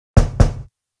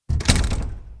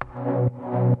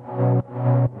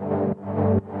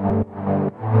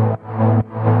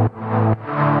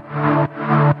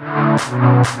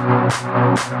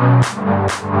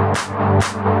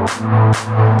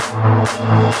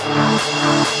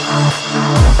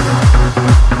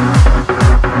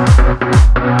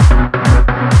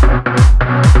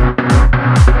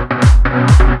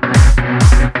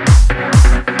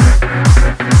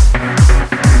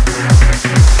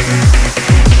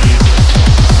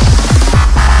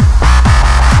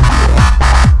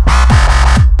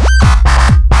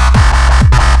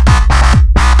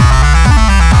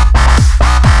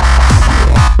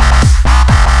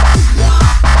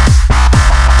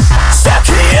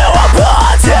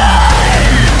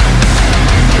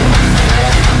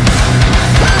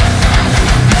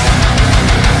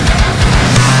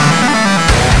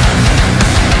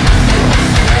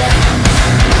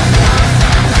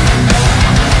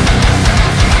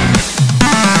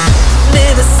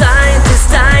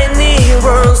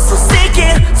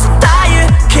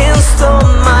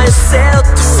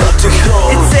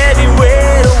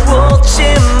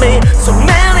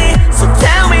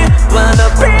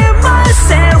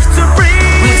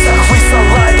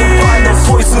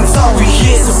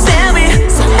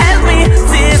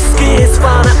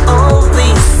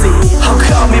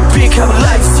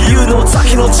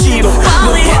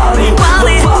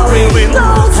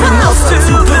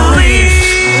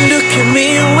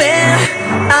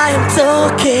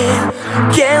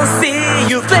Can't see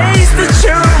you face the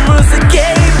truth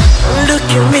again. Look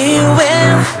at me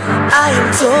when I am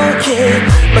talking.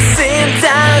 My same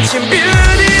touch and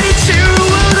beauty that you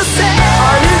would say.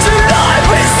 I need to live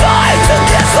beside to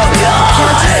get so good.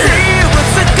 Can't you see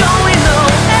what's going on?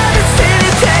 Every city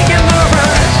taking the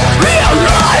run. Real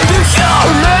life is your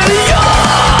radio.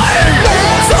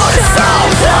 So it's all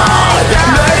done.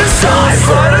 Let it shine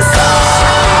for the sun.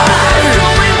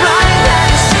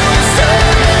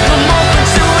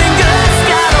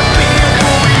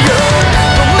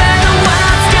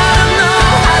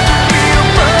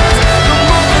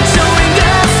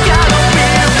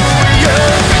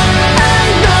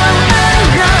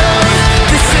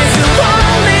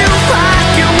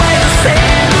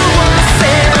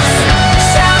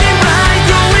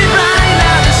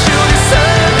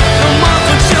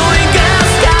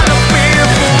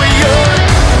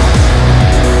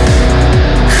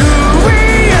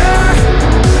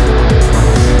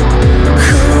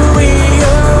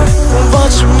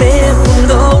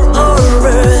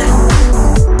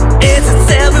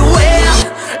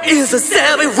 It's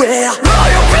everywhere. Will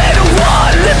you be the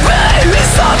one that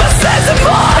babies on my sense of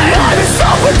mind? Life is so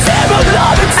pretend,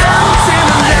 love and time.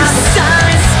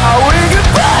 I will get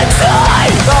back to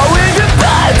it. I will get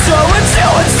back to it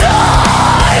till it's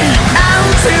time.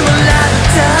 Until